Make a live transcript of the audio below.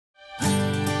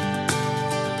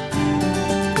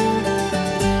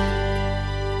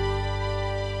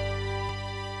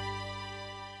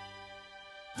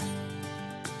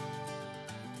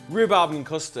Rhubarb and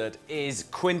custard is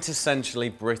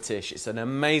quintessentially British. It's an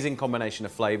amazing combination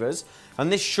of flavours.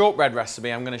 And this shortbread recipe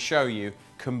I'm going to show you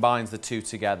combines the two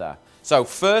together. So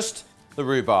first, the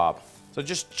rhubarb. So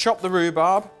just chop the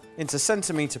rhubarb into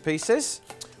centimetre pieces.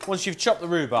 Once you've chopped the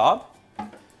rhubarb,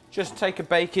 just take a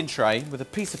baking tray with a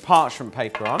piece of parchment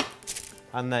paper on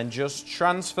and then just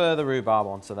transfer the rhubarb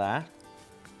onto there.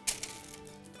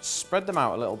 Spread them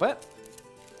out a little bit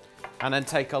and then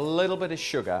take a little bit of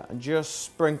sugar and just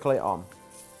sprinkle it on.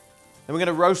 Then we're going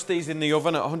to roast these in the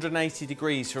oven at 180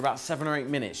 degrees for about 7 or 8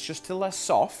 minutes, just till they're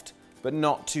soft, but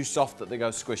not too soft that they go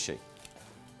squishy.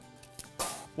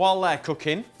 While they're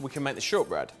cooking, we can make the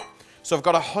shortbread. So I've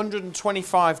got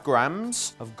 125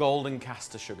 grams of golden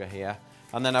caster sugar here,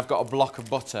 and then I've got a block of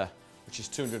butter, which is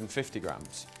 250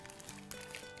 grams.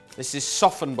 This is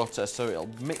softened butter, so it'll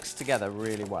mix together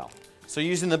really well. So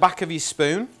using the back of your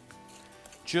spoon,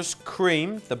 just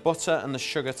cream the butter and the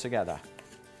sugar together.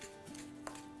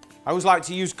 I always like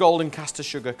to use golden caster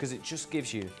sugar because it just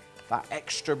gives you that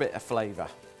extra bit of flavour.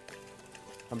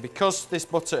 And because this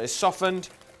butter is softened,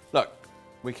 look,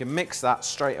 we can mix that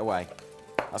straight away.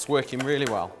 That's working really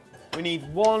well. We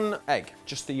need 1 egg,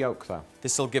 just the yolk though.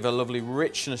 This will give a lovely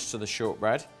richness to the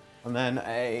shortbread. And then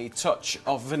a touch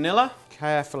of vanilla.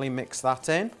 Carefully mix that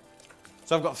in.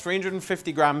 So I've got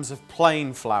 350 grams of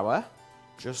plain flour.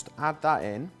 Just add that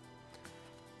in.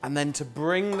 And then to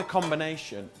bring the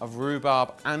combination of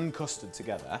rhubarb and custard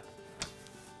together,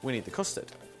 we need the custard.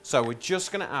 So we're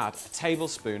just going to add a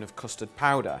tablespoon of custard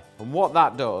powder. And what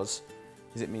that does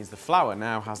is it means the flour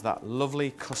now has that lovely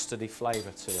custardy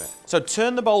flavour to it. So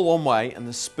turn the bowl one way and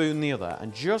the spoon the other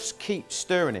and just keep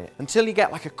stirring it until you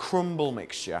get like a crumble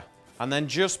mixture. And then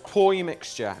just pour your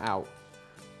mixture out.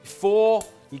 Before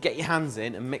you get your hands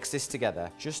in and mix this together,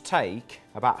 just take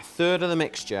about 1/3 of the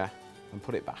mixture and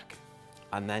put it back.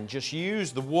 And then just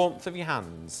use the warmth of your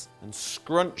hands and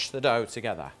scrunch the dough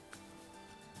together.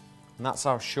 And that's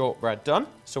our shortbread done.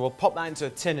 So we'll pop that into a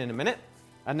tin in a minute.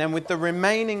 And then with the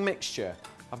remaining mixture,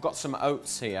 I've got some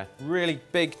oats here, really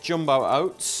big jumbo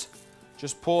oats.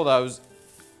 Just pour those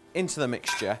into the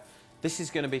mixture. This is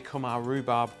going to become our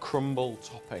rhubarb crumble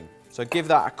topping. So give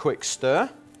that a quick stir.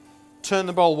 Turn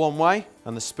the bowl one way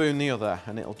and the spoon the other,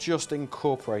 and it'll just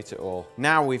incorporate it all.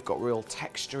 Now we've got real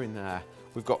texture in there.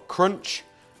 We've got crunch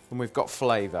and we've got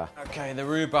flavour. Okay, the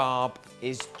rhubarb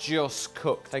is just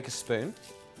cooked. Take a spoon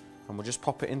and we'll just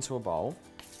pop it into a bowl.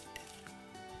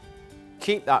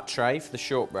 Keep that tray for the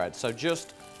shortbread, so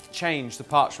just change the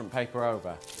parchment paper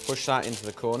over. Push that into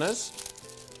the corners.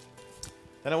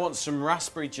 Then I want some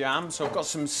raspberry jam, so I've got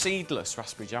some seedless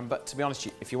raspberry jam, but to be honest,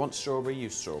 if you want strawberry,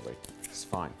 use strawberry. It's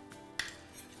fine.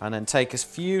 And then take a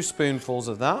few spoonfuls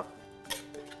of that.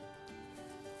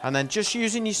 And then just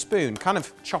using your spoon, kind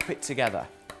of chop it together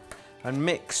and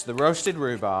mix the roasted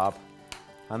rhubarb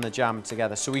and the jam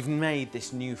together. So we've made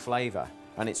this new flavour,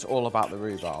 and it's all about the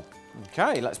rhubarb.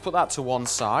 Okay, let's put that to one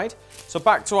side. So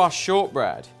back to our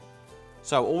shortbread.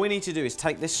 So all we need to do is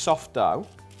take this soft dough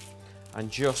and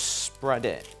just spread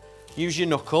it. Use your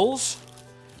knuckles,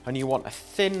 and you want a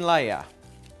thin layer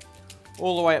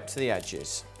all the way up to the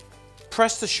edges.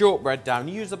 Press the shortbread down,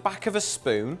 use the back of a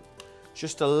spoon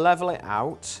just to level it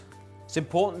out. It's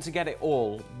important to get it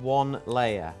all one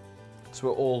layer so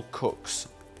it all cooks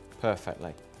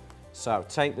perfectly. So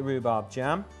take the rhubarb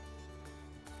jam,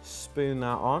 spoon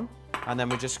that on, and then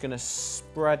we're just going to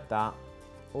spread that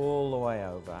all the way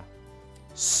over.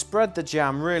 Spread the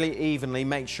jam really evenly,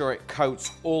 make sure it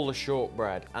coats all the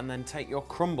shortbread, and then take your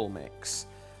crumble mix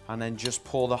and then just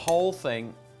pour the whole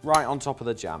thing right on top of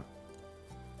the jam.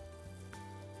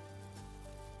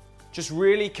 Just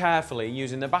really carefully,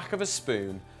 using the back of a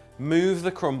spoon, move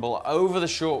the crumble over the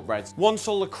shortbread. Once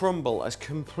all the crumble has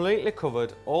completely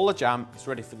covered all the jam, it's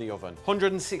ready for the oven.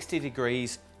 160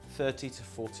 degrees, 30 to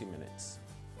 40 minutes.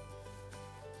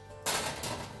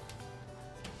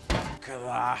 Look at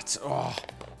that. Oh,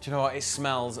 do you know what? It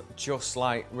smells just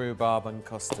like rhubarb and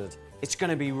custard. It's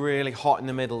going to be really hot in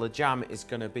the middle. The jam is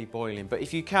going to be boiling. But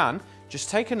if you can, just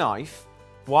take a knife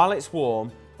while it's warm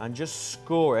and just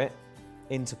score it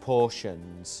into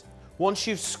portions. Once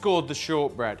you've scored the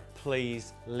shortbread,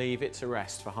 please leave it to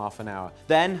rest for half an hour.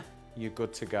 Then you're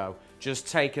good to go. Just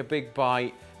take a big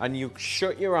bite and you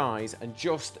shut your eyes and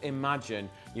just imagine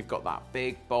you've got that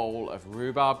big bowl of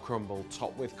rhubarb crumble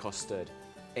topped with custard.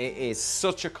 It is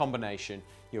such a combination.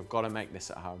 You've got to make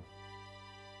this at home.